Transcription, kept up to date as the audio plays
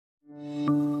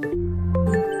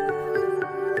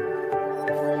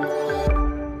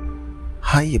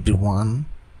Hi everyone,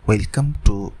 welcome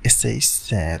to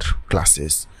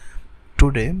shsirclasses.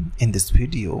 Today in this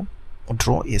video,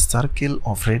 draw a circle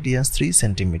of radius 3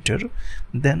 cm,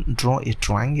 then draw a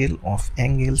triangle of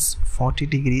angles 40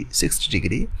 degree, 60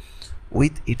 degree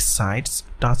with its sides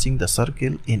touching the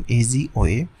circle in easy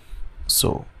way.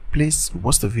 So please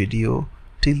watch the video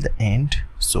till the end.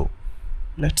 So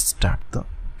let's start the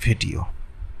video.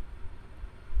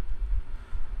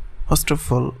 First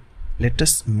of all, let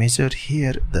us measure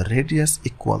here the radius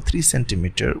equal 3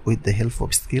 cm with the help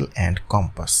of scale and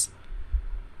compass.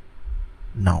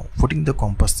 Now putting the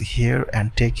compass here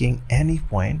and taking any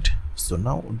point. So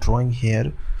now drawing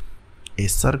here a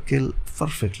circle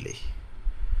perfectly.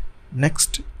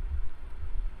 Next,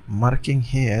 marking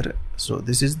here. So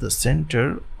this is the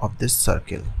center of this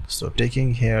circle. So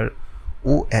taking here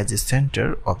O as a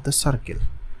center of the circle.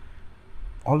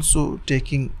 Also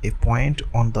taking a point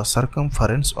on the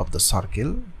circumference of the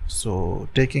circle, so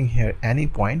taking here any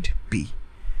point P.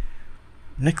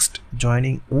 Next,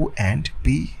 joining O and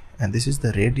P, and this is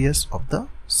the radius of the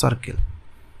circle.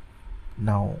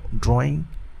 Now drawing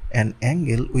an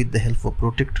angle with the help of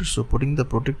protractor, so putting the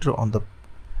protractor on the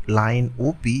line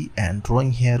OP and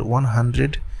drawing here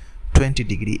 120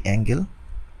 degree angle.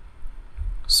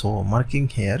 So marking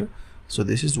here, so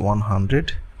this is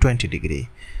 120 degree.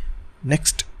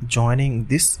 Next, joining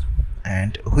this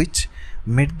and which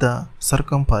made the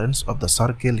circumference of the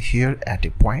circle here at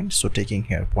a point, so taking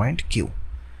here point Q.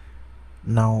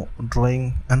 Now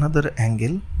drawing another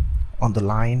angle on the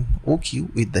line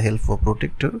OQ with the help of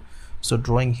protractor, so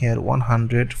drawing here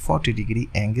 140 degree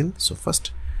angle. So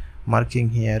first marking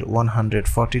here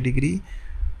 140 degree.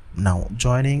 Now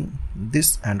joining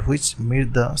this and which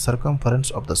made the circumference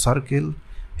of the circle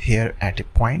here at a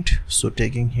point, so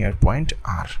taking here point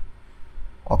R.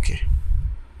 Okay,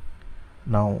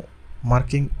 now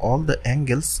marking all the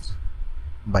angles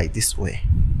by this way.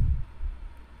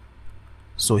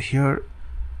 So here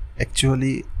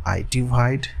actually I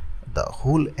divide the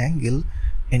whole angle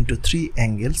into three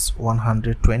angles,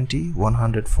 120,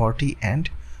 140 and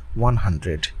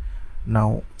 100.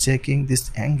 Now checking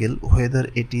this angle whether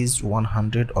it is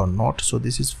 100 or not. So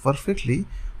this is perfectly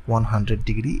 100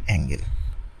 degree angle.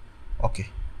 Okay,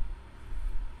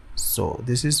 so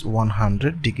this is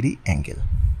 100 degree angle.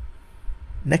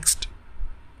 Next,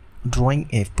 drawing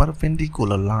a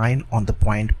perpendicular line on the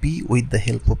point P with the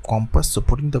help of compass. So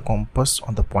putting the compass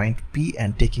on the point P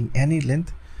and taking any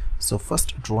length. So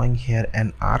first drawing here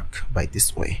an arc by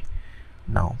this way.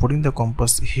 Now putting the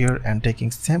compass here and taking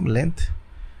same length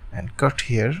and cut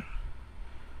here.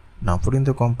 Now putting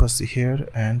the compass here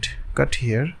and cut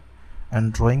here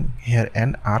and drawing here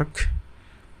an arc.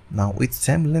 Now with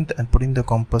same length and putting the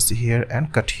compass here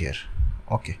and cut here.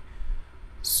 Okay,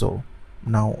 so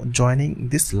now joining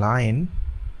this line,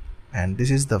 and this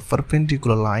is the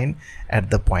perpendicular line at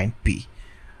the point P.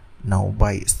 Now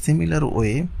by similar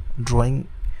way drawing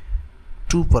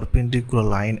two perpendicular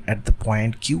line at the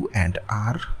point Q and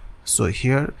R. So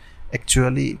here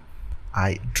actually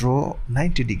I draw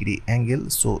 90 degree angle.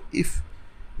 So if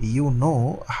you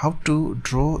know how to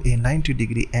draw a 90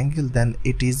 degree angle, then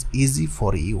it is easy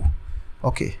for you.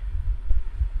 Okay,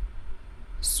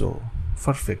 so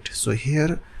perfect. So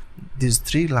here these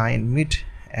three line meet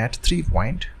at 3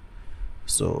 point.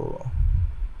 So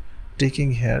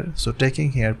taking here, so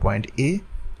taking here point A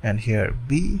and here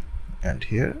B and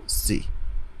here C.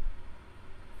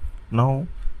 Now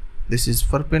this is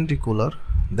perpendicular,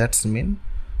 that's mean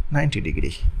 90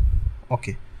 degree.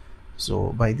 Okay,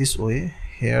 so by this way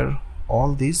here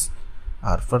all these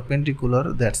are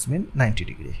perpendicular, that's mean 90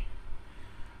 degree.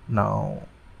 Now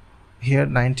here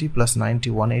 90 plus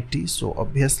 90 180, so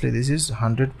obviously this is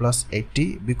 100 plus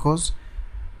 80 because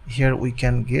here we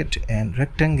can get an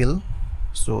rectangle,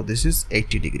 so this is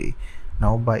 80 degree.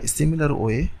 Now by similar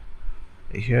way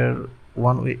here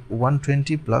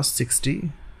 120 plus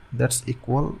 60, that's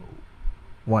equal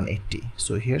 180,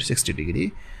 so here 60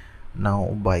 degree. Now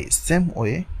by same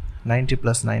way 90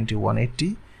 plus 90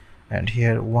 180, and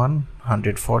here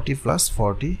 140 plus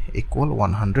 40 equal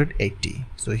 180,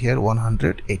 so here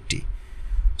 180.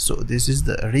 So this is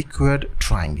the required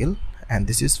triangle and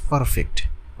this is perfect.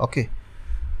 Okay,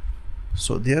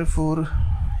 so therefore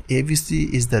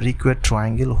ABC is the required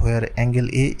triangle where angle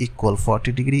A equal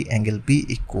 40 degree, angle B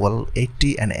equal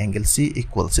 80 and angle C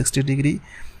equal 60 degree,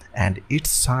 and its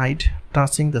side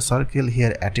touching the circle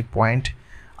here at a point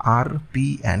R,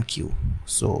 P and Q.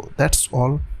 So that's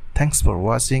all. Thanks for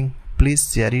watching.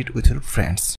 Please share it with your friends.